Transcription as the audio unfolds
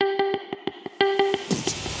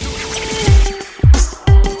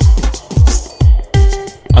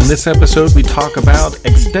this episode, we talk about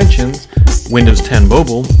extensions, Windows 10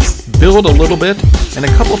 Mobile, build a little bit, and a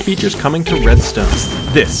couple features coming to Redstone.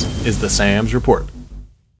 This is the Sam's Report.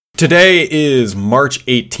 Today is March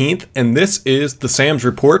 18th, and this is the Sam's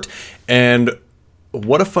Report, and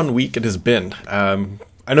what a fun week it has been.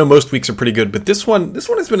 I know most weeks are pretty good, but this one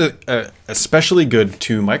has been especially good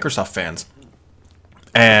to Microsoft fans.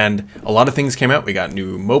 And a lot of things came out. We got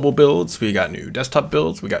new mobile builds, we got new desktop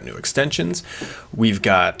builds, we got new extensions, we've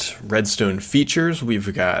got Redstone features,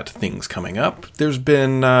 we've got things coming up. There's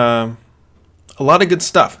been a lot of good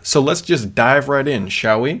stuff. So let's just dive right in,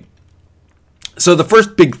 shall we? So the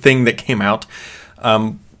first big thing that came out,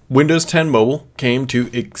 Windows 10 Mobile came to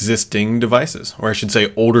existing devices, or I should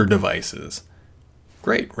say older devices.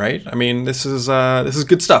 Great, right? I mean, this is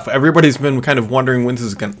good stuff. Everybody's been kind of wondering when this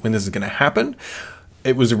is going to happen.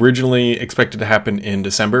 It was originally expected to happen in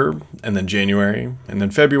December, and then January, and then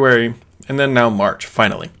February, and then now March,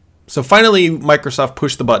 finally. So finally, Microsoft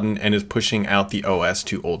pushed the button and is pushing out the OS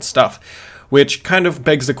to old stuff, which kind of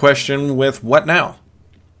begs the question with what now?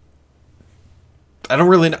 I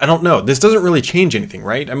don't know. This doesn't really change anything,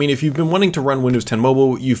 right? I mean, if you've been wanting to run Windows 10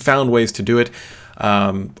 Mobile, you've found ways to do it.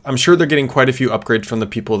 I'm sure they're getting quite a few upgrades from the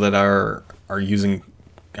people that are using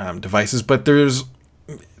devices, but there's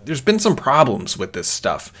been some problems with this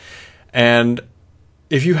stuff. And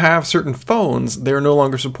if you have certain phones, they're no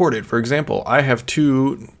longer supported. For example, I have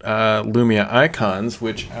two Lumia icons,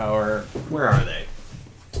 which are... Where are they?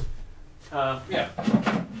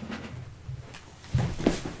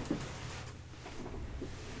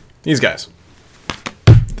 These guys.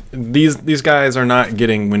 These guys are not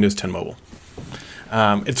getting Windows 10 Mobile.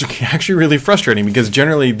 It's actually really frustrating because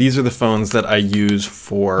generally these are the phones that I use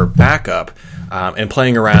for backup and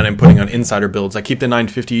playing around and putting on insider builds. I keep the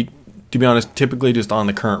 950, to be honest, typically just on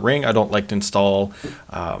the current ring. I don't like to install,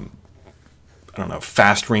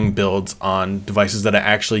 fast ring builds on devices that I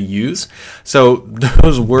actually use. So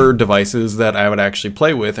those were devices that I would actually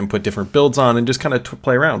play with and put different builds on and just kind of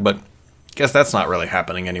play around. But I guess that's not really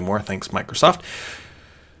happening anymore, thanks Microsoft.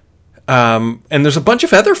 And there's a bunch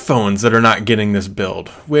of other phones that are not getting this build,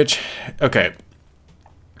 which, okay,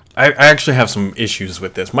 I actually have some issues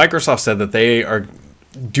with this. Microsoft said that they are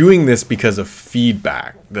doing this because of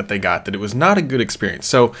feedback that they got, that it was not a good experience.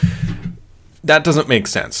 So that doesn't make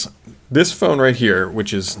sense. This phone right here,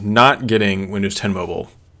 which is not getting Windows 10 Mobile,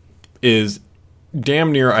 is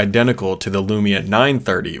damn near identical to the Lumia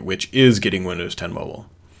 930, which is getting Windows 10 Mobile.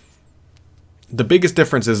 The biggest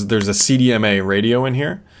difference is there's a CDMA radio in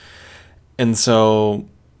here. And so,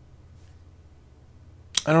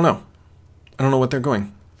 I don't know. I don't know what they're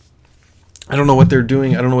going. I don't know what they're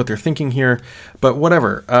doing. I don't know what they're thinking here. But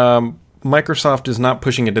whatever. Microsoft is not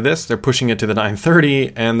pushing it to this. They're pushing it to the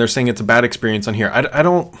 930, and they're saying it's a bad experience on here.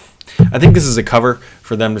 I think this is a cover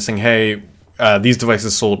for them to saying, hey, these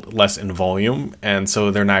devices sold less in volume, and so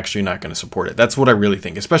they're actually not going to support it. That's what I really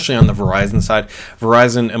think, especially on the Verizon side.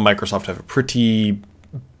 Verizon and Microsoft have a pretty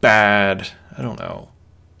bad,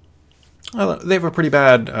 they have a pretty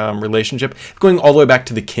bad relationship, going all the way back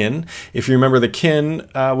to the Kin. If you remember, the Kin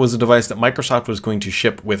was a device that Microsoft was going to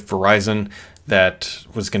ship with Verizon that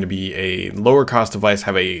was going to be a lower cost device,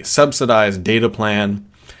 have a subsidized data plan,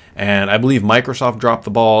 and I believe Microsoft dropped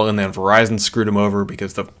the ball, and then Verizon screwed them over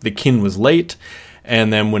because the Kin was late,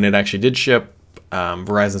 and then when it actually did ship,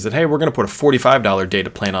 Verizon said, hey, we're going to put a $45 data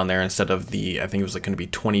plan on there instead of I think it was going to be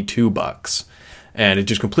 $22. And it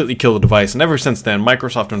just completely killed the device. And ever since then,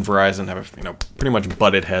 Microsoft and Verizon have, pretty much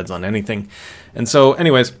butted heads on anything. And so,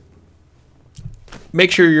 anyways,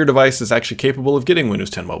 make sure your device is actually capable of getting Windows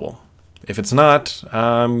 10 Mobile. If it's not,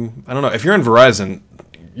 I don't know. If you're in Verizon,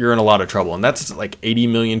 you're in a lot of trouble. And that's like 80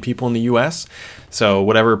 million people in the U.S. So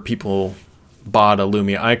whatever people bought a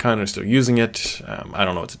Lumia icon are still using it, I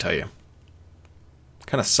don't know what to tell you.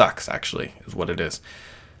 Kind of sucks, actually, is what it is.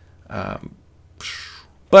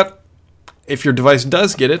 But if your device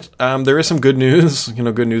does get it, there is some good news,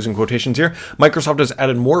 good news in quotations here. Microsoft has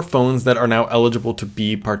added more phones that are now eligible to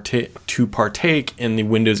partake in the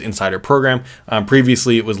Windows Insider program.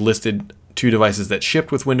 Previously, it was listed 2 devices that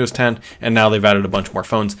shipped with Windows 10, and now they've added a bunch more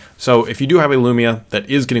phones. So if you do have a Lumia that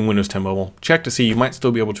is getting Windows 10 Mobile, check to see. You might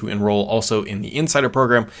still be able to enroll also in the Insider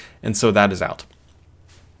program, and so that is out.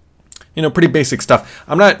 Pretty basic stuff.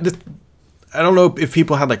 I don't know if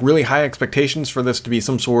people had like really high expectations for this to be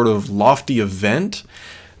some sort of lofty event,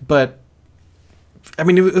 but I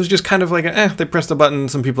mean, it was just kind of like, they pressed a button,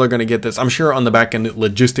 some people are going to get this. I'm sure on the back end,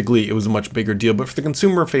 logistically, it was a much bigger deal, but for the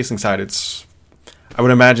consumer-facing side, I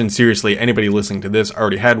would imagine, seriously, anybody listening to this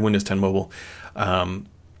already had Windows 10 Mobile, and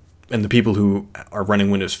the people who are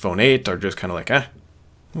running Windows Phone 8 are just kind of like,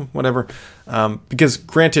 whatever. Because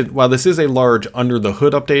granted, while this is a large under the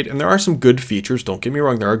hood update, and there are some good features, don't get me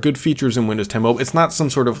wrong, there are good features in Windows 10 Mobile. It's not some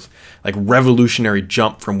sort of like revolutionary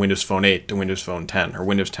jump from Windows Phone 8 to Windows Phone 10 or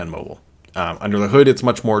Windows 10 Mobile. Under the hood, it's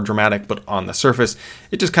much more dramatic, but on the surface,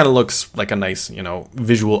 it just kind of looks like a nice,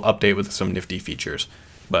 visual update with some nifty features.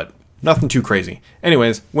 But nothing too crazy.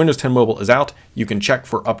 Anyways, Windows 10 Mobile is out. You can check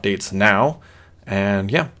for updates now. And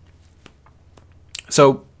yeah.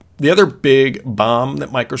 So the other big bomb that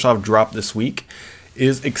Microsoft dropped this week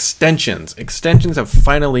is extensions. Extensions have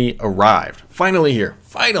finally arrived. Finally here.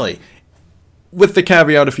 Finally. With the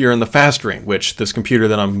caveat if you're in the fast ring, which this computer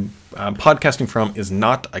that I'm podcasting from is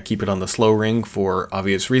not. I keep it on the slow ring for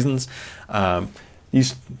obvious reasons.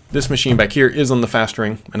 This machine back here is on the fast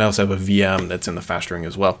ring, and I also have a VM that's in the fast ring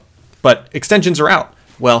as well. But extensions are out.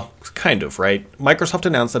 Well, kind of, right? Microsoft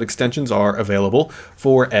announced that extensions are available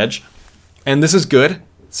for Edge, and this is good.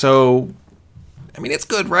 So, I mean, it's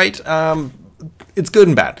good, right? It's good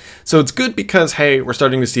and bad. So it's good because, hey, we're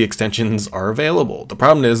starting to see extensions are available. The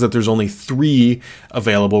problem is that there's only 3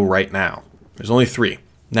 available right now. There's only 3.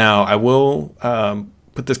 Now, I will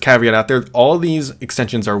put this caveat out there. All these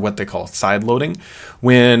extensions are what they call side loading.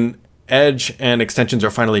 When Edge and extensions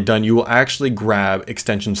are finally done, you will actually grab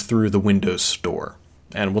extensions through the Windows Store.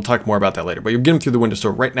 And we'll talk more about that later. But you're getting through the Windows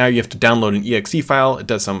Store. Right now, you have to download an exe file. It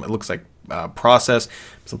does some, it looks like process,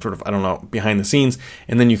 some sort of, behind the scenes.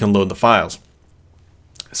 And then you can load the files.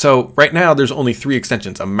 So right now, there's only 3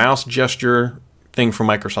 extensions. A mouse gesture thing from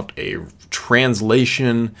Microsoft, a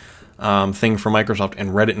translation thing from Microsoft,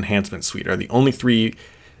 and Reddit Enhancement Suite are the only 3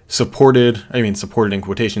 supported in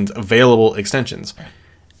quotations, available extensions.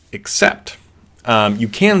 Except you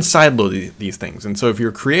can sideload these things. And so if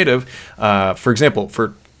you're creative, for example,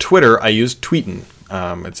 for Twitter, I use Tweetin.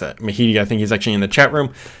 It's Mahidi, I think he's actually in the chat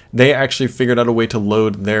room. They actually figured out a way to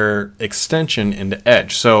load their extension into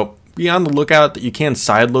Edge. So be on the lookout that you can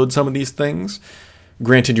sideload some of these things.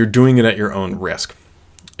 Granted, you're doing it at your own risk.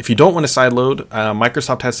 If you don't want to sideload,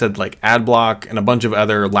 Microsoft has said like AdBlock and a bunch of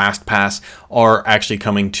other LastPass are actually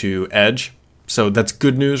coming to Edge. So that's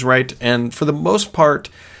good news, right? And for the most part,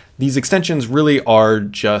 these extensions really are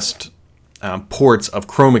just ports of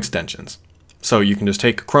Chrome extensions. So you can just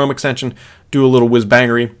take a Chrome extension, do a little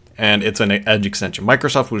whiz-bangery, and it's an Edge extension.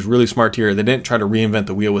 Microsoft was really smart here. They didn't try to reinvent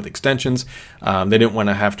the wheel with extensions. They didn't want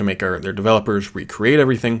to have to make their developers recreate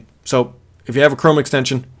everything. So if you have a Chrome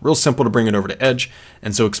extension, real simple to bring it over to Edge.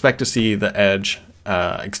 And so expect to see the Edge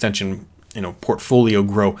extension portfolio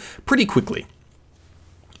grow pretty quickly.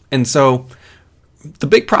 And so the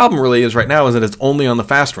big problem really is right now is that it's only on the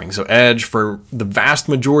fast ring. So Edge, for the vast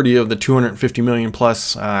majority of the 250 million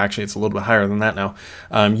plus, actually it's a little bit higher than that now,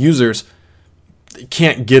 users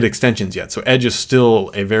can't get extensions yet. So Edge is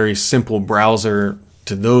still a very simple browser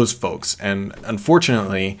to those folks. And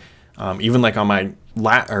unfortunately, even like on my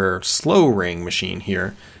slow ring machine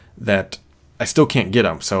here, that I still can't get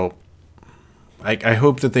them. So I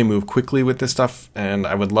hope that they move quickly with this stuff, and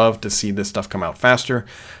I would love to see this stuff come out faster.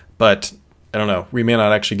 But I don't know. We may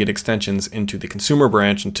not actually get extensions into the consumer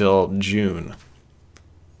branch until June.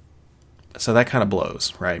 So that kind of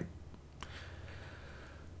blows, right?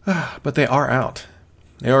 But they are out.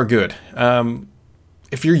 They are good.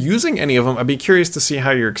 If you're using any of them, I'd be curious to see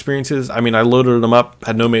how your experience is. I mean, I loaded them up,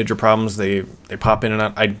 had no major problems. They pop in and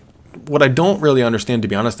out. What I don't really understand, to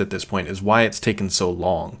be honest, at this point, is why it's taken so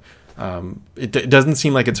long. It doesn't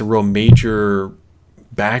seem like it's a real major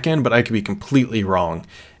backend, but I could be completely wrong.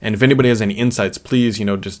 And if anybody has any insights, please,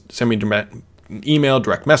 just send me an email,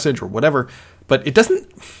 direct message, or whatever. But it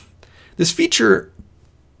doesn't. This feature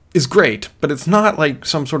is great, but it's not like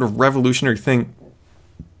some sort of revolutionary thing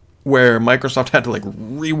where Microsoft had to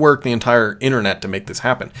rework the entire internet to make this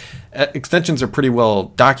happen. Extensions are pretty well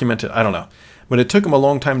documented. I don't know. But it took them a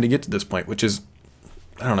long time to get to this point, which is,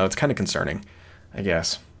 I don't know, it's kind of concerning, I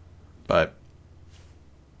guess. But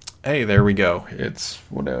hey, there we go. It's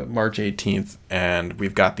March 18th, and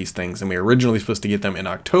we've got these things, and we were originally supposed to get them in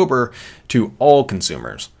October to all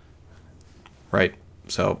consumers. Right?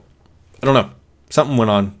 So, I don't know. Something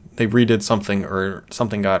went on. They redid something, or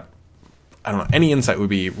something got, I don't know. Any insight would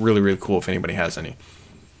be really, really cool if anybody has any.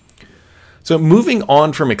 So moving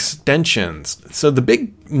on from extensions. So the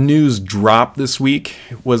big news drop this week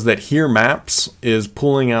was that Here Maps is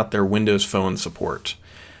pulling out their Windows Phone support.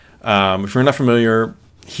 If you're not familiar,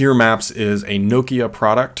 Here Maps is a Nokia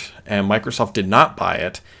product, and Microsoft did not buy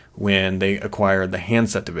it when they acquired the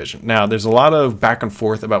handset division. Now, there's a lot of back and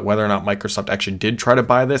forth about whether or not Microsoft actually did try to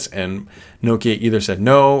buy this, and Nokia either said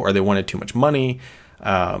no or they wanted too much money.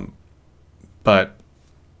 But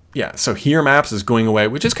yeah, so Here Maps is going away,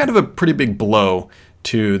 which is kind of a pretty big blow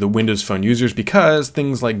to the Windows Phone users because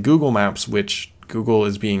things like Google Maps, which Google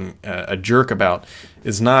is being a jerk about,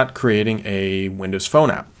 is not creating a Windows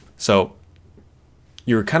Phone app. So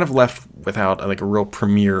you're kind of left without like a real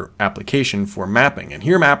premier application for mapping. And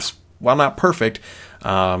here Maps, while not perfect,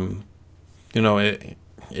 it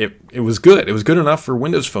was good. It was good enough for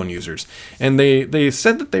Windows Phone users. And they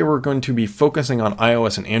said that they were going to be focusing on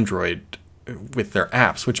iOS and Android with their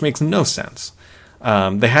apps, which makes no sense.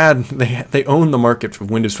 They own the market for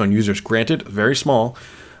Windows Phone users, granted, very small,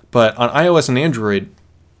 but on iOS and Android,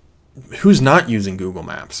 who's not using Google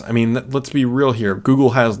Maps? I mean, let's be real here.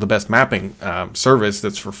 Google has the best mapping service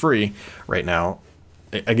that's for free right now.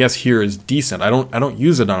 I guess here is decent. I don't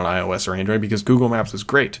use it on iOS or Android because Google Maps is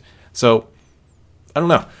great. So I don't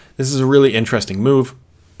know. This is a really interesting move,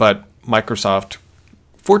 but Microsoft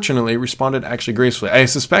fortunately responded actually gracefully. I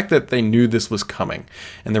suspect that they knew this was coming.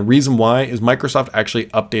 And the reason why is Microsoft actually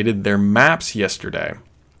updated their maps yesterday.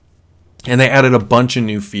 And they added a bunch of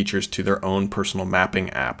new features to their own personal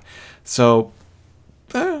mapping app. So,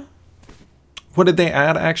 what did they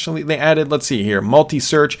add actually? They added, let's see here,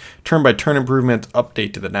 multi-search, turn-by-turn improvements,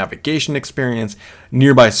 update to the navigation experience,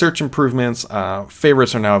 nearby search improvements,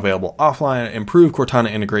 favorites are now available offline, improved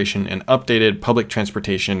Cortana integration, and updated public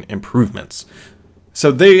transportation improvements.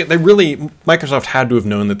 So they really, Microsoft had to have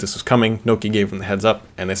known that this was coming. Nokia gave them the heads up,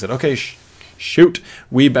 and they said, okay, shoot,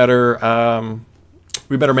 we better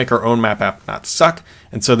make our own map app not suck.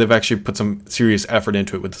 And so they've actually put some serious effort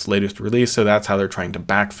into it with this latest release. So that's how they're trying to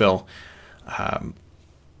backfill.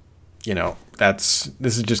 This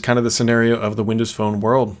is just kind of the scenario of the Windows Phone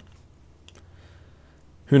world.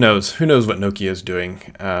 Who knows? Who knows what Nokia is doing?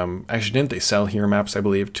 Actually, didn't they sell Here Maps, I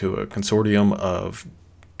believe, to a consortium of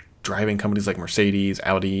driving companies like Mercedes,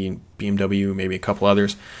 Audi, BMW, maybe a couple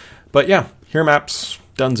others? But yeah, Here Maps,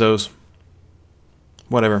 Dunzos,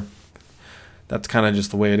 whatever. That's kind of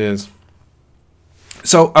just the way it is.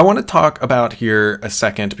 So I want to talk about here a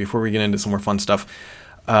second before we get into some more fun stuff.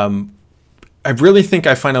 I really think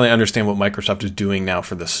I finally understand what Microsoft is doing now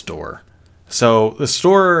for the store. So the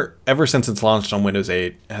store, ever since it's launched on Windows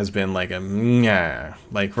 8, has been like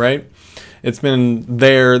right? It's been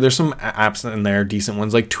there. There's some apps in there, decent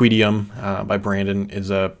ones, like Tweetium by Brandon is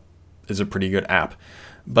a pretty good app.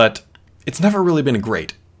 But it's never really been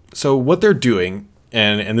great. So what they're doing,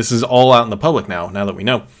 and this is all out in the public now that we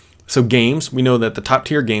know. So games, we know that the top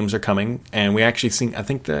tier games are coming, and we actually see, I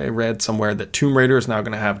think I read somewhere that Tomb Raider is now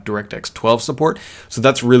going to have DirectX 12 support. So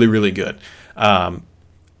that's really, really good.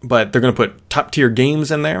 But they're going to put top tier games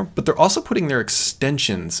in there, but they're also putting their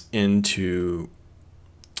extensions into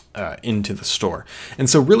the store. And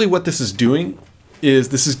so really what this is doing is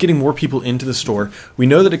this is getting more people into the store. We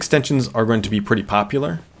know that extensions are going to be pretty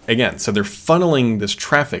popular. Again, so they're funneling this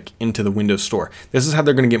traffic into the Windows Store. This is how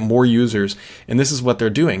they're going to get more users, and this is what they're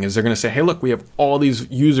doing, is they're going to say, hey, look, we have all these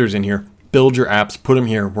users in here. Build your apps, put them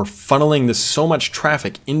here. We're funneling this so much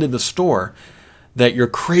traffic into the store that you're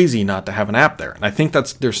crazy not to have an app there. And I think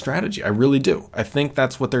that's their strategy. I really do. I think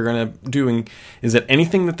that's what they're going to doing, is that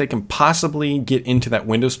anything that they can possibly get into that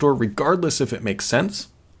Windows Store, regardless if it makes sense,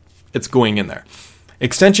 it's going in there.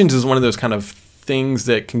 Extensions is one of those kind of things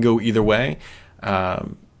that can go either way.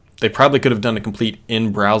 They probably could have done a complete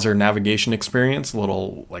in-browser navigation experience, a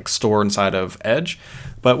little like store inside of Edge.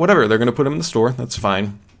 But whatever, they're going to put them in the store. That's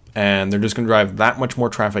fine. And they're just going to drive that much more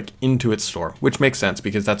traffic into its store, which makes sense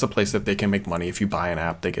because that's a place that they can make money. If you buy an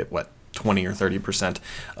app, they get, 20 or 30%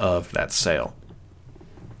 of that sale.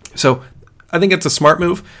 So I think it's a smart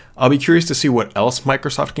move. I'll be curious to see what else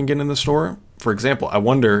Microsoft can get in the store. For example,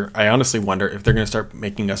 I honestly wonder if they're going to start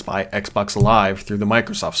making us buy Xbox Live through the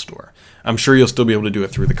Microsoft Store. I'm sure you'll still be able to do it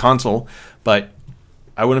through the console, but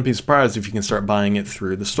I wouldn't be surprised if you can start buying it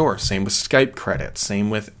through the store. Same with Skype credits,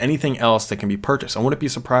 same with anything else that can be purchased. I wouldn't be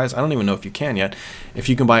surprised, I don't even know if you can yet, if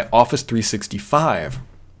you can buy Office 365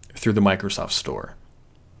 through the Microsoft Store.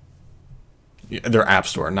 Their app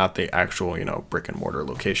store, not the actual, brick and mortar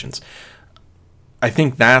locations. I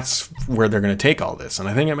think that's where they're going to take all this, and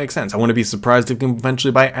I think it makes sense. I wouldn't be surprised if you can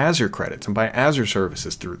eventually buy Azure credits and buy Azure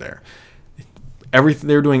services through there.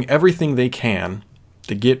 They're doing everything they can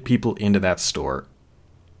to get people into that store,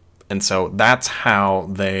 and so that's how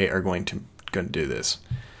they are going to do this.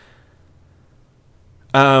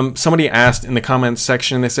 Somebody asked in the comments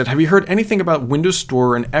section, they said, have you heard anything about Windows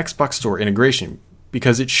Store and Xbox Store integration?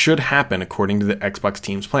 Because it should happen according to the Xbox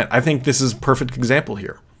team's plan. I think this is a perfect example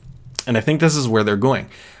here. And I think this is where they're going.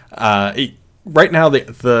 Right now,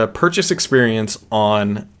 the purchase experience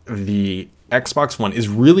on the Xbox One is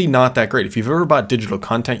really not that great. If you've ever bought digital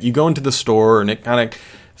content, you go into the store and it kind of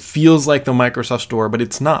feels like the Microsoft Store, but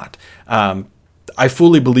it's not. I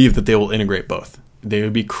fully believe that they will integrate both. They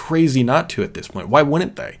would be crazy not to at this point. Why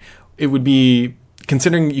wouldn't they? It would be,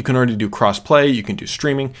 considering you can already do cross-play, you can do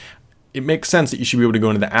streaming, it makes sense that you should be able to go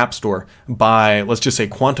into the App Store, buy, let's just say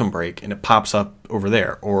Quantum Break, and it pops up over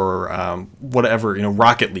there. Or whatever,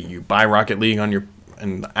 Rocket League. You buy Rocket League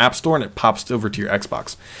in the App Store, and it pops over to your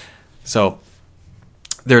Xbox. So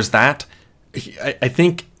there's that. I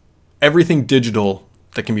think everything digital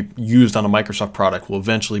that can be used on a Microsoft product will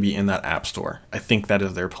eventually be in that App Store. I think that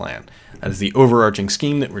is their plan. That is the overarching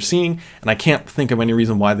scheme that we're seeing, and I can't think of any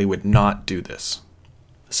reason why they would not do this.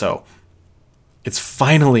 So it's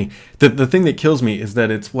finally, the thing that kills me is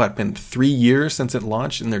that it's been 3 years since it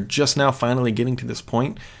launched, and they're just now finally getting to this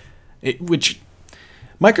point, which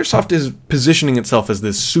Microsoft is positioning itself as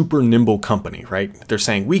this super nimble company, right? They're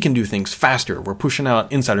saying we can do things faster. We're pushing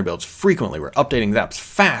out insider builds frequently. We're updating the apps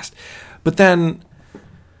fast. But then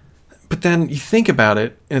you think about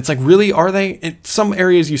it, and it's like, really, are they? In some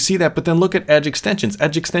areas you see that, but then look at Edge extensions.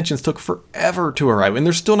 Edge extensions took forever to arrive, and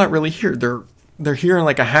they're still not really here. They're here in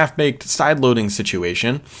like a half-baked side-loading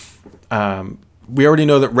situation. We already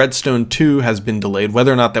know that Redstone 2 has been delayed,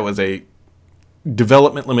 whether or not that was a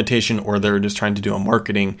development limitation or they're just trying to do a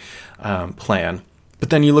marketing plan. But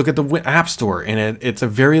then you look at the App Store, and it's a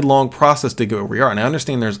very long process to get where we are. And I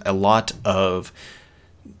understand there's a lot of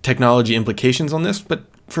technology implications on this, but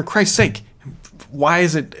for Christ's sake, why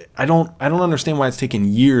is it? I don't understand why it's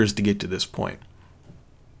taken years to get to this point.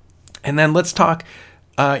 And then let's talk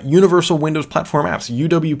Universal Windows Platform apps.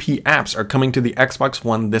 UWP apps are coming to the Xbox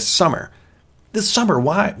One this summer. This summer,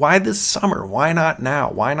 why? Why this summer? Why not now?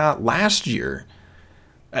 Why not last year?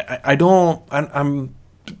 I'm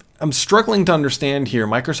struggling to understand here.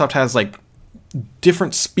 Microsoft has like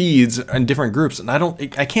different speeds and different groups, and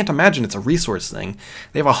I can't imagine it's a resource thing.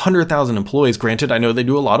 They have 100,000 employees. Granted, I know they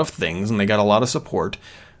do a lot of things and they got a lot of support,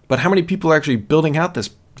 but how many people are actually building out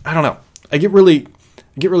this? I don't know. I get really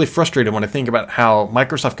frustrated when I think about how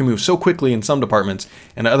Microsoft can move so quickly in some departments,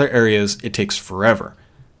 and in other areas it takes forever.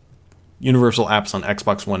 Universal apps on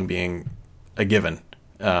Xbox One being a given.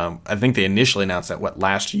 I think they initially announced that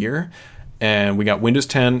last year, and we got Windows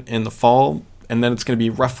 10 in the fall, and then it's going to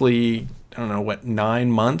be roughly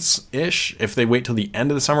 9 months ish if they wait till the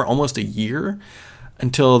end of the summer, almost a year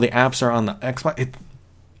until the apps are on the Xbox.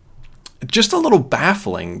 It's just a little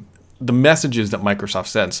baffling, the messages that Microsoft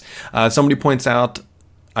sends. Somebody points out,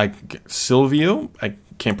 Silvio, I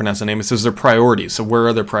can't pronounce the name, it says their priorities. So where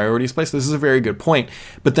are their priorities placed? This is a very good point,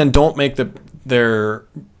 but then don't make their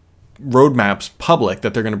roadmaps public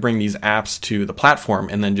that they're going to bring these apps to the platform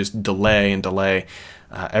and then just delay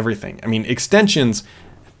everything. I mean, extensions,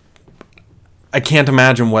 I can't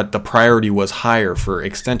imagine what the priority was higher for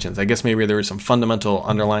extensions. I guess maybe there was some fundamental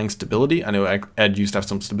underlying stability. I know Edge used to have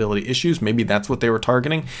some stability issues. Maybe that's what they were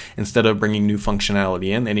targeting. Instead of bringing new functionality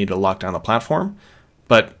in, they need to lock down the platform.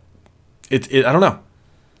 But I don't know.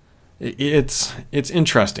 It's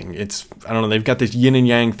interesting. I don't know. They've got this yin and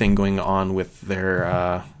yang thing going on with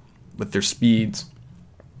their speeds.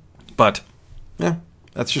 But yeah,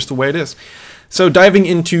 that's just the way it is. So diving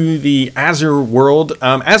into the Azure world,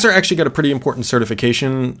 Azure actually got a pretty important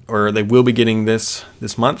certification, or they will be getting this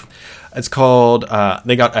month. It's called,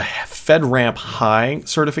 they got a FedRAMP High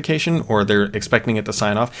certification, or they're expecting it to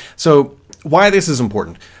sign off. So why this is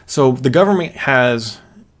important. So the government has,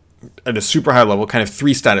 at a super high level, kind of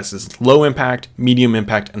 3 statuses: low impact, medium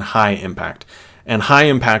impact, and high impact. And high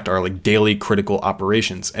impact are like daily critical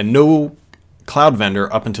operations. And no cloud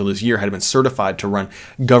vendor up until this year had been certified to run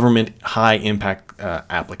government high impact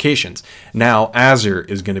applications. Now Azure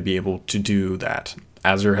is going to be able to do that.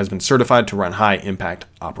 Azure has been certified to run high impact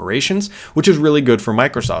operations, which is really good for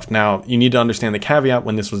Microsoft. Now you need to understand the caveat.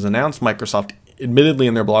 When this was announced, Microsoft admittedly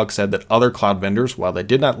in their blog said that other cloud vendors, while they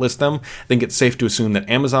did not list them, I think it's safe to assume that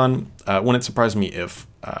Amazon, wouldn't surprise me if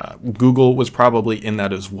Google was probably in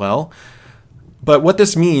that as well. But what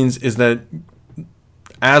this means is that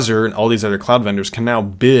Azure and all these other cloud vendors can now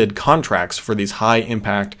bid contracts for these high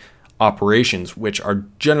impact operations, which are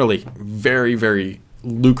generally very, very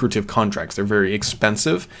lucrative contracts. They're very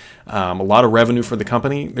expensive, a lot of revenue for the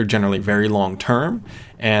company. They're generally very long term,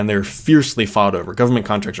 and they're fiercely fought over. Government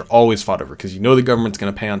contracts are always fought over because you know the government's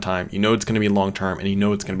going to pay on time, you know it's going to be long term, and you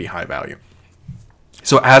know it's going to be high value.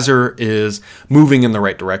 So Azure is moving in the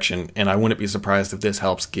right direction, and I wouldn't be surprised if this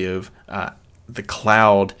helps give the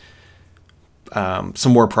cloud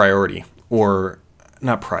some more priority, or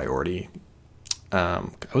not priority. I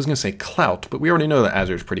was going to say clout, but we already know that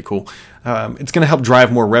Azure is pretty cool. It's going to help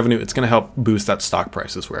drive more revenue. It's going to help boost that stock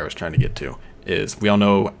price is where I was trying to get to. Is we all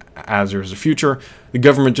know Azure is the future. The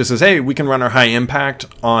government just says, hey, we can run our high impact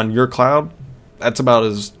on your cloud. That's about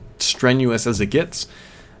as strenuous as it gets.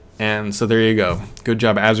 And so there you go. Good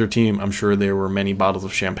job, Azure team. I'm sure there were many bottles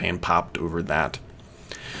of champagne popped over that.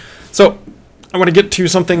 So I want to get to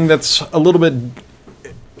something that's a little bit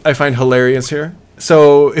I find hilarious here.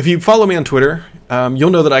 So if you follow me on Twitter,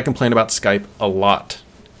 you'll know that I complain about Skype a lot.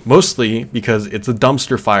 Mostly because it's a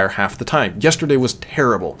dumpster fire half the time. Yesterday was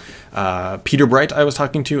terrible. Peter Bright I was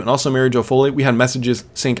talking to, and also Mary Jo Foley, we had messages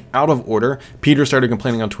sync out of order. Peter started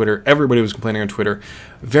complaining on Twitter. Everybody was complaining on Twitter.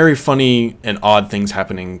 Very funny and odd things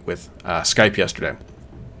happening with Skype yesterday.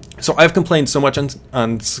 So I've complained so much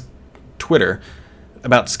on Twitter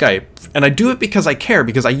about Skype, and I do it because I care,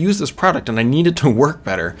 because I use this product and I need it to work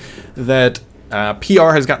better, that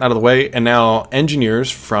PR has gotten out of the way, and now engineers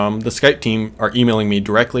from the Skype team are emailing me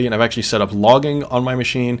directly, and I've actually set up logging on my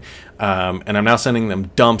machine, and I'm now sending them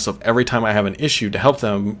dumps of every time I have an issue to help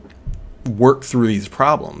them work through these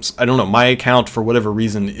problems. I don't know, my account, for whatever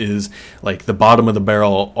reason, is like the bottom of the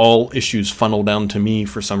barrel. All issues funnel down to me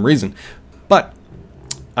for some reason. But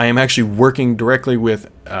I am actually working directly with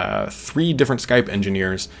 3 different Skype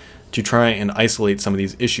engineers to try and isolate some of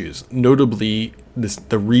these issues, notably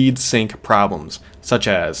the read sync problems, such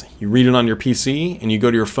as you read it on your PC and you go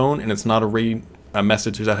to your phone and it's not a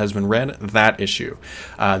message that has been read, that issue.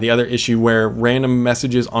 The other issue where random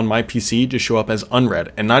messages on my PC just show up as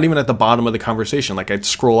unread, and not even at the bottom of the conversation. Like I'd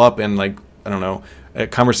scroll up and a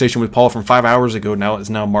conversation with Paul from 5 hours ago now is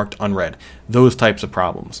now marked unread. Those types of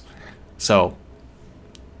problems. So,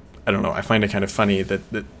 I don't know, I find it kind of funny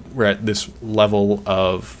that we're at this level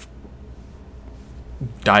of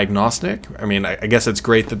diagnostic. I mean, I guess it's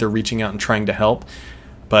great that they're reaching out and trying to help,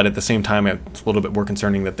 but at the same time, it's a little bit more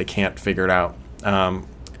concerning that they can't figure it out.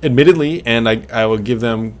 Admittedly, and I will give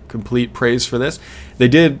them complete praise for this, they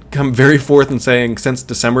did come very forth in saying since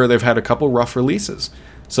December they've had a couple rough releases.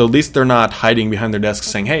 So at least they're not hiding behind their desks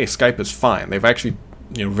saying, hey, Skype is fine. They've actually,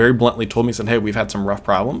 very bluntly told me, said, hey, we've had some rough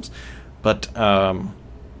problems, but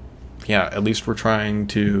yeah, at least we're trying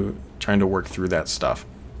to work through that stuff.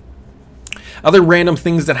 Other random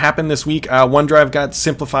things that happened this week, OneDrive got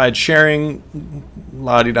simplified sharing,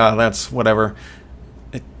 la-di-da, that's whatever.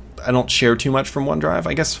 I don't share too much from OneDrive.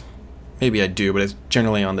 I guess maybe I do, but it's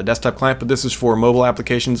generally on the desktop client. But this is for mobile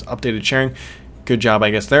applications, updated sharing. Good job,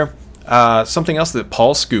 I guess, there. Something else that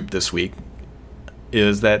Paul scooped this week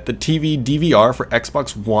is that the TV DVR for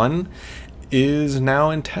Xbox One is now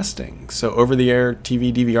in testing. So over-the-air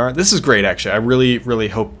TV DVR. This is great, actually. I really, really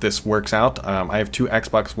hope this works out. I have 2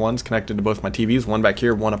 Xbox Ones connected to both my TVs, one back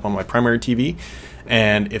here, one up on my primary TV.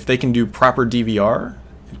 And if they can do proper DVR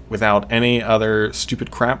without any other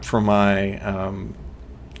stupid crap from my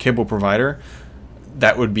cable provider,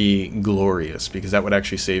 that would be glorious, because that would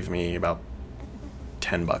actually save me about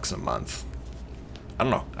 $10 a month. I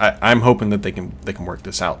don't know. I'm hoping that they can work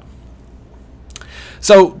this out.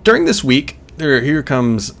 So during this week, here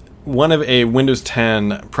comes one of a Windows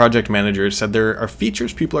 10 project managers said there are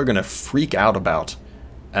features people are going to freak out about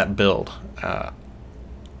at build.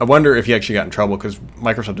 I wonder if he actually got in trouble, because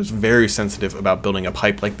Microsoft is very sensitive about building a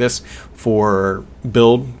pipe like this for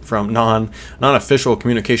build from non-official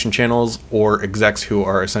communication channels or execs who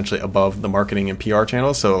are essentially above the marketing and PR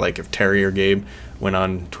channels. So like if Terry or Gabe went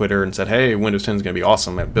on Twitter and said, hey, Windows 10 is going to be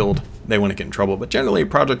awesome at build, they wouldn't get in trouble. But generally, a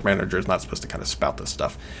project manager is not supposed to kind of spout this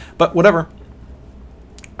stuff. But whatever.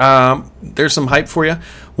 There's some hype for you.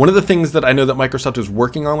 One of the things that I know that Microsoft is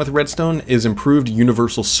working on with Redstone is improved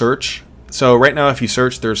universal search. So right now, if you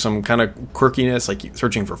search, there's some kind of quirkiness, like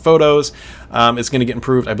searching for photos. It's going to get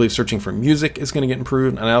improved. I believe searching for music is going to get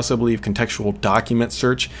improved. And I also believe contextual document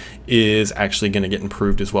search is actually going to get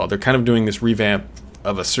improved as well. They're kind of doing this revamp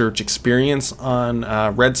of a search experience on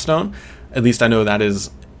Redstone. At least I know that is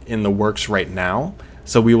in the works right now.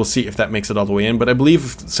 So we will see if that makes it all the way in. But I believe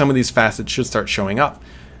some of these facets should start showing up.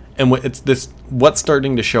 And what's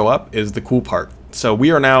starting to show up is the cool part. So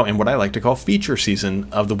we are now in what I like to call feature season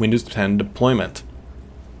of the Windows 10 deployment.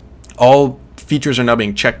 All features are now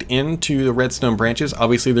being checked into the Redstone branches.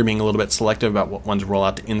 Obviously, they're being a little bit selective about what ones roll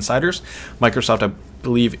out to insiders. Microsoft, I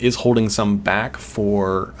believe, is holding some back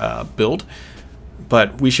for build.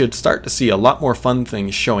 But we should start to see a lot more fun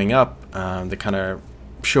things showing up that kind of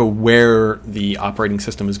show where the operating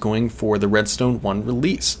system is going for the Redstone 1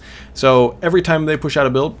 release. So every time they push out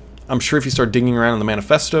a build, I'm sure if you start digging around in the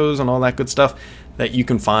manifestos and all that good stuff, that you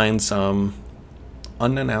can find some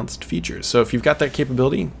unannounced features. So if you've got that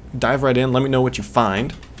capability, dive right in. Let me know what you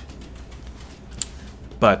find.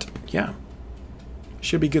 But yeah,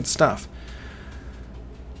 should be good stuff.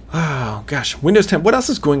 Oh gosh, Windows 10. What else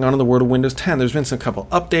is going on in the world of Windows 10? There's been some couple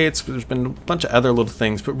updates, but there's been a bunch of other little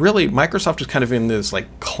things. But really, Microsoft is kind of in this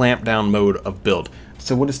like clamp down mode of build.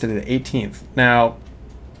 So what is today, the 18th? Now,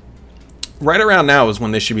 right around now is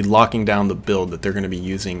when they should be locking down the build that they're going to be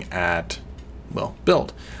using at, well,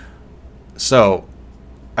 build. So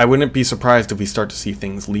I wouldn't be surprised if we start to see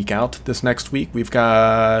things leak out this next week. We've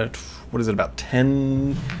got, what is it, about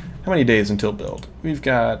 10, how many days until build? We've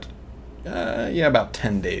got, about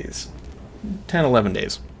 10 days. 10, 11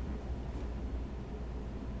 days.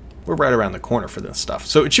 We're right around the corner for this stuff.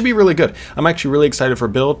 So it should be really good. I'm actually really excited for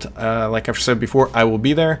build. Like I've said before, I will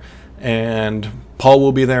be there, and Paul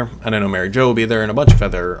will be there, and I know Mary Jo will be there, and a bunch of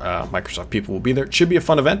other Microsoft people will be there. It should be a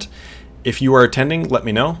fun event. If you are attending, let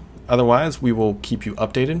me know. Otherwise, we will keep you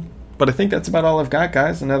updated. But I think that's about all I've got,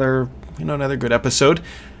 guys. Another good episode.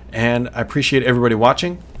 And I appreciate everybody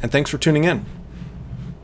watching, and thanks for tuning in.